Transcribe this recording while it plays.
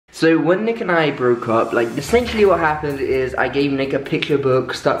So when Nick and I broke up, like essentially what happened is I gave Nick a picture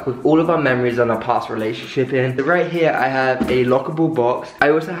book stuck with all of our memories on our past relationship in. So right here I have a lockable box.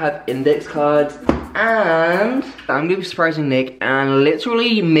 I also have index cards, and I'm gonna be surprising Nick and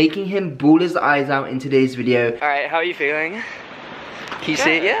literally making him bawl his eyes out in today's video. Alright, how are you feeling? Can you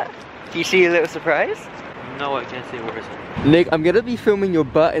see it yet? Can you see a little surprise? No, I can't see it. Where is it? Nick, I'm gonna be filming your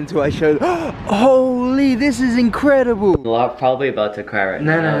butt until I show. Holy, this is incredible! Well, I'm probably about to cry right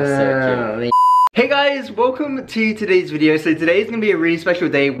now. No. Hey guys, welcome to today's video. So today is gonna be a really special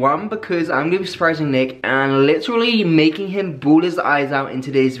day. One, because I'm gonna be surprising Nick and literally making him bawl his eyes out in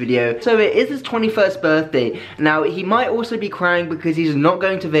today's video. So it is his 21st birthday. Now, he might also be crying because he's not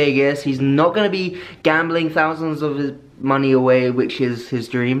going to Vegas. He's not gonna be gambling thousands of his money away, which is his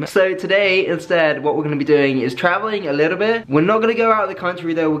dream. So today, instead, what we're going to be doing is traveling a little bit. We're not going to go out of the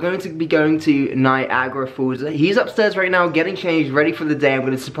country though. We're going to be going to Niagara Falls. He's upstairs right now getting changed, ready for the day. I'm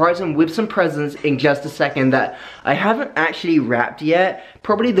going to surprise him with some presents in just a second that I haven't actually wrapped yet.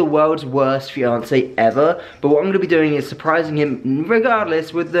 Probably the world's worst fiance ever. But what I'm going to be doing is surprising him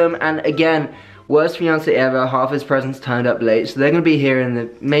regardless with them. And again, worst fiance ever, half his presents turned up late. So they're going to be here in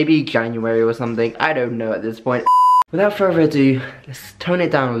maybe January or something. I don't know at this point. Without further ado, let's tone it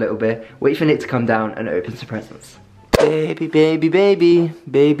down a little bit, wait for Nick to come down and open some presents. Baby, baby, baby,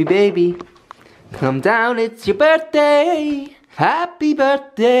 baby, baby, come down, it's your birthday. Happy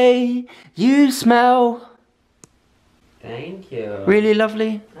birthday, you smell Thank you. really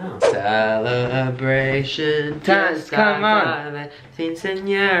lovely. Oh. Celebration Times, come on. Since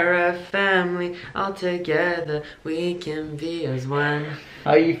you're a family, all together we can be as one.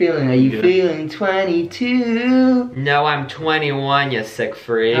 How are you feeling? Are you feeling 22? No, I'm 21, you sick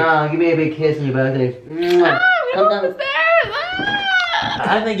freak. Oh, give me a big kiss on your birthday. Come down.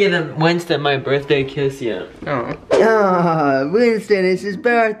 I haven't given Winston my birthday kiss yet. Oh. Oh, Winston, it's his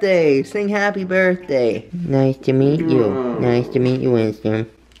birthday. Sing happy birthday. Nice to meet you. Nice to meet you, Winston.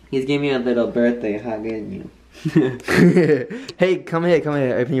 He's giving me a little birthday hug, isn't you? Hey, come here,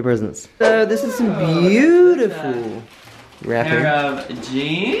 open your presents. So this is some beautiful wrapping. Pair of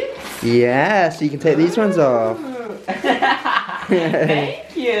jeans? Yeah, so you can take these ones off.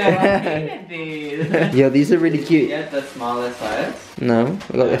 Thank you, I needed these. Yo, these are really Did cute. you get the smallest size? No,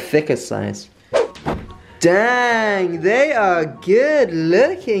 I got the thickest size. Dang, they are good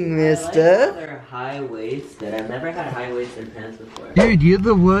looking, mister. They're high-waisted. I've never had high-waisted pants before. Dude, you're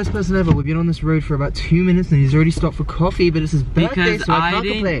the worst person ever. We've been on this road for about 2 minutes and he's already stopped for coffee, but it's his birthday, Because so I can't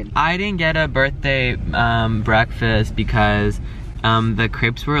complain. I didn't get a birthday breakfast because the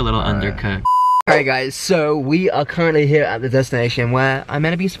crepes were a little undercooked. Alright guys, so we are currently here at the destination where I'm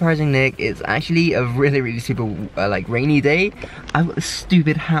meant to be surprising Nick. It's actually a really super like rainy day. I've got a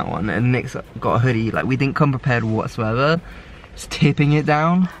stupid hat on and Nick's got a hoodie. Like, we didn't come prepared whatsoever. It's tipping it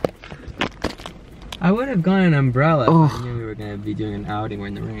down. I would have gotten an umbrella Oh. if I knew we were going to be doing an outing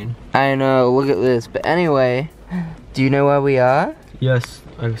in the rain. I know, look at this. But anyway, do you know where we are? Yes,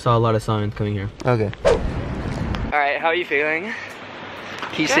 I saw a lot of signs coming here. Okay. Alright, how are you feeling?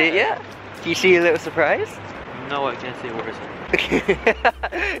 Can you see it yet? Can you see a little surprise? No, I can't see it. Where is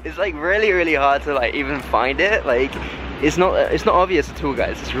it? It's like really hard to like even find it. Like, it's not obvious at all,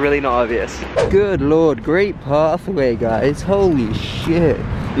 guys. It's really not obvious. Good lord, great pathway, guys. Holy shit.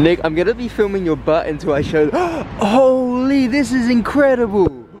 Nick, I'm gonna be filming your butt until I show. Holy, this is incredible.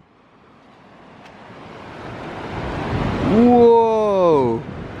 Whoa.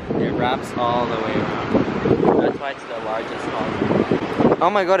 It wraps all the way around. That's why it's the largest hall. Oh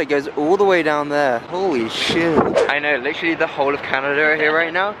my god, it goes all the way down there. Holy shit. I know, literally the whole of Canada are here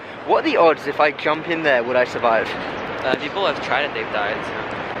right now. What are the odds if I jump in there, would I survive? People have tried it, they've died. So.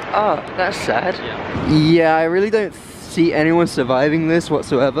 Oh, that's sad. Yeah. Yeah, I really don't see anyone surviving this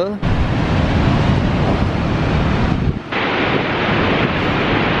whatsoever.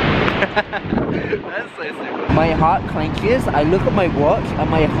 That's so simple. My heart clenches, I look at my watch and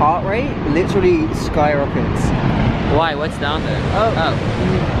my heart rate literally skyrockets. Why? What's down there? Oh.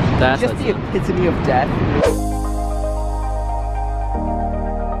 That's just the epitome of death.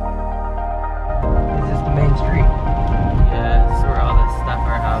 Is this the main street? Yeah, this is where all this stuff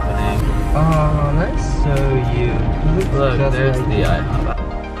are happening. Oh, that's so you. Look, there's the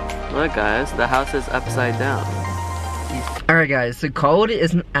IHOP. Look guys, the house is upside down. Alright guys, so cold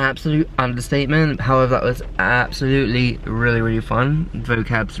is an absolute understatement. However, that was absolutely really fun.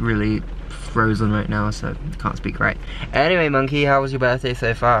 Vocab's really frozen right now, so can't speak right. Anyway, Monkey, how was your birthday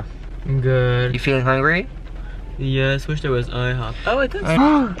so far? Good. You feeling hungry? Yes, wish there was IHOP. Oh, it does.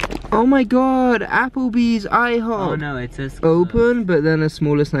 Oh my god, Applebee's, IHOP. Oh no, it says open, but then a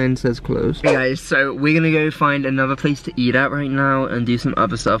smaller sign says closed. Hey guys, so we're gonna go find another place to eat at right now and do some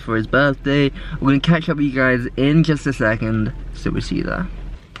other stuff for his birthday. We're gonna catch up with you guys in just a second, so we'll see you there.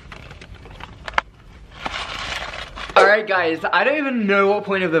 Alright guys, I don't even know what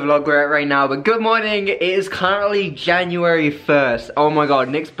point of the vlog we're at right now, but good morning. It is currently January 1st. Oh my god,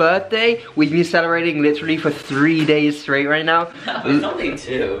 Nick's birthday. We've been celebrating literally for 3 days straight right now. No, it's only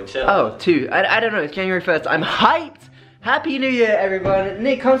 2, chill. Oh, 2. I don't know, it's January 1st. I'm hyped! Happy New Year, everyone.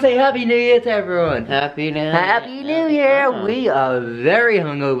 Nick, come say Happy New Year to everyone. Happy New Year. Happy New Year. We are very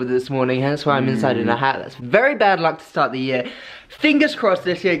hungover this morning, hence why I'm inside in a hat. That's very bad luck to start the year. Fingers crossed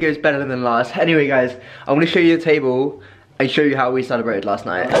this year goes better than last. Anyway, guys, I'm going to show you the table and show you how we celebrated last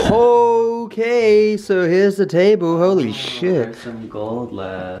night. Okay, so here's the table. Holy shit. There's some gold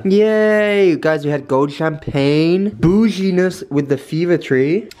left. Yay, guys, we had gold champagne, bouginess with the fever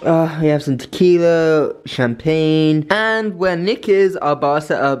tree. We have some tequila, champagne, and where Nick is, our bar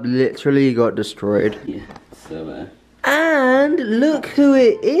setup literally got destroyed. Yeah, so bad. And look who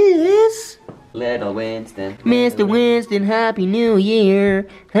it is. Little Winston. Mr. Winston, Happy New Year.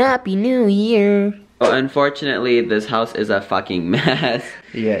 Happy New Year. Oh, unfortunately, this house is a fucking mess.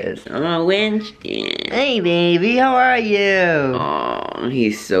 Yeah, it is. Oh, Winston. Hey, baby, how are you? Oh,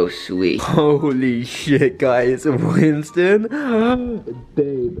 he's so sweet. Holy shit, guys. Winston.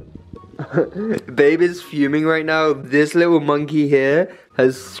 Babe. Babe is fuming right now. This little monkey here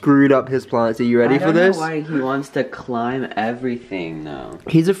has screwed up his plants. Are you ready for this? I don't know why he wants to climb everything now.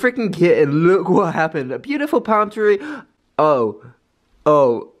 He's a freaking kitten. Look what happened. A beautiful palm tree. Oh.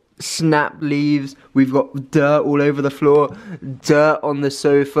 Snap leaves. We've got dirt all over the floor, dirt on the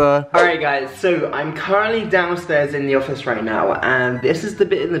sofa. Alright guys, so I'm currently downstairs in the office right now, and this is the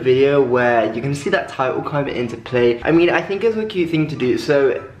bit in the video where you're gonna see that title come into play. I mean, I think it's a cute thing to do,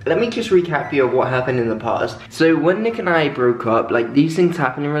 so let me just recap you of what happened in the past. So when Nick and I broke up, like these things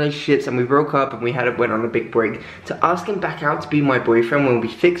happen in relationships, and we broke up and we went on a big break. To ask him back out to be my boyfriend when we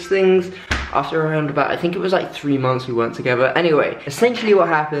fixed things, after around about, I think it was like 3 months we weren't together. Anyway, essentially what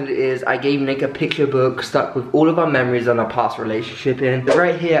happened is I gave Nick a picture book stuck with all of our memories on our past relationship in.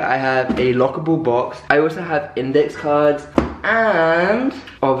 Right here I have a lockable box. I also have index cards and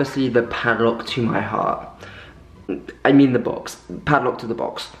obviously the padlock to my heart. I mean the box, padlock to the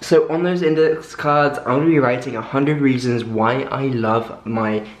box. So on those index cards, I'm gonna be writing 100 reasons why I love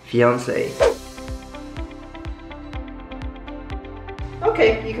my fiance.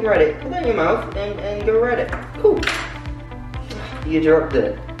 Okay, you can write it. Put that in your mouth and go write it. Cool. You dropped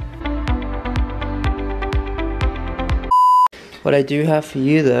it. What I do have for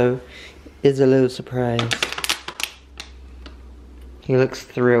you though is a little surprise. He looks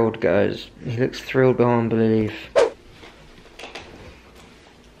thrilled, guys. He looks thrilled beyond belief.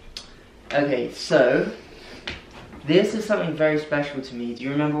 Okay, so this is something very special to me. Do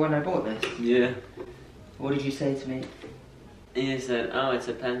you remember when I bought this? Yeah. What did you say to me? You said, oh, it's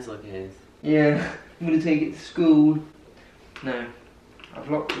a pencil case. Yeah, I'm gonna take it to school. No, I've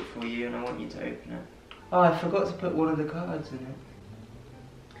locked it for you and I want you to open it. Oh, I forgot to put one of the cards in it.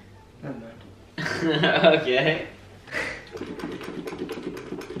 Never mind. Okay.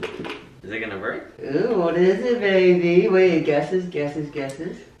 Is it gonna work? Ooh, what is it, baby? Wait, guesses?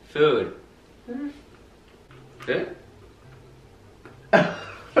 Food. Food?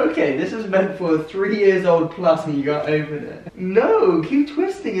 Okay, this is meant for 3 years old plus and you gotta open it. No, keep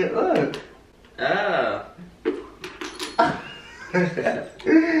twisting it, look. Oh.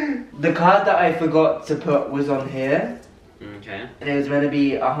 The card that I forgot to put was on here. Okay. And it was meant to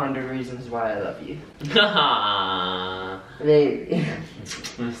be 100 reasons why I love you. Haha.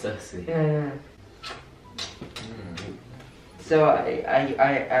 I'm so sweet. Yeah. So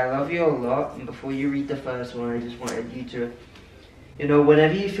I love you a lot, and before you read the first one, I just wanted you to, you know,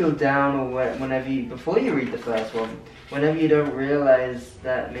 whenever you feel down or before you read the first one, whenever you don't realize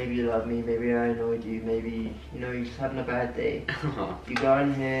that maybe you love me, maybe I annoyed you, maybe, you know, you're just having a bad day, you go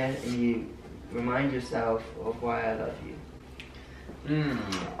in here and you remind yourself of why I love you.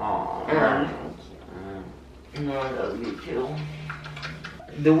 No, I love you too.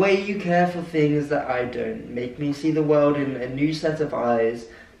 The way you care for things that I don't make me see the world in a new set of eyes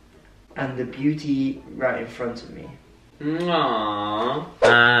and the beauty right in front of me. Aww.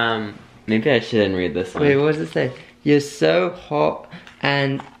 Maybe I shouldn't read this one. Wait, what does it say? You're so hot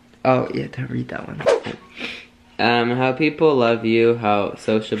and... Oh, yeah, don't read that one. How people love you, how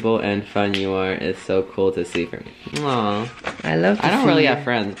sociable and fun you are is so cool to see from me. Aww. I love to I don't see really you. have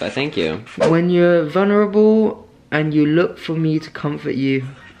friends, but thank you. When you're vulnerable and you look for me to comfort you,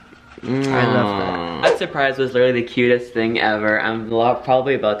 I love that. That surprise was literally the cutest thing ever. I'm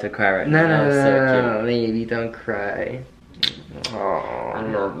probably about to cry right now. That was so cute. Baby, don't cry. Aww. I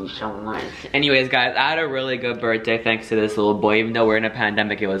love you so much. Anyways, guys, I had a really good birthday thanks to this little boy. Even though we're in a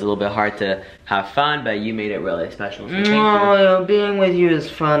pandemic, it was a little bit hard to have fun, but you made it really special. So thank you. Being with you is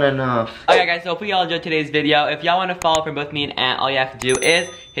fun enough. Okay, guys, so hopefully y'all enjoyed today's video. If y'all want to follow from both me and Ant, all you have to do is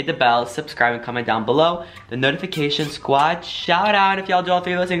hit the bell, subscribe, and comment down below. The notification squad, shout out if y'all do all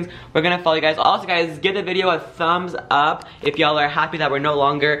three of those things. We're gonna follow you guys. Also, guys, give the video a thumbs up if y'all are happy that we're no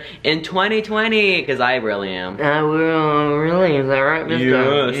longer in 2020, because I really am. Really? Is that right, mister?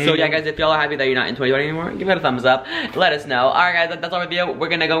 Yeah. So yeah, guys, if y'all are happy that you're not in 2020 anymore, give it a thumbs up. Let us know. Alright, guys, that's all the video. We're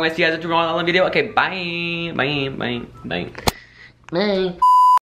gonna go and see you guys tomorrow on the video. Okay, bye. Bye. Bye. Bye. Bye.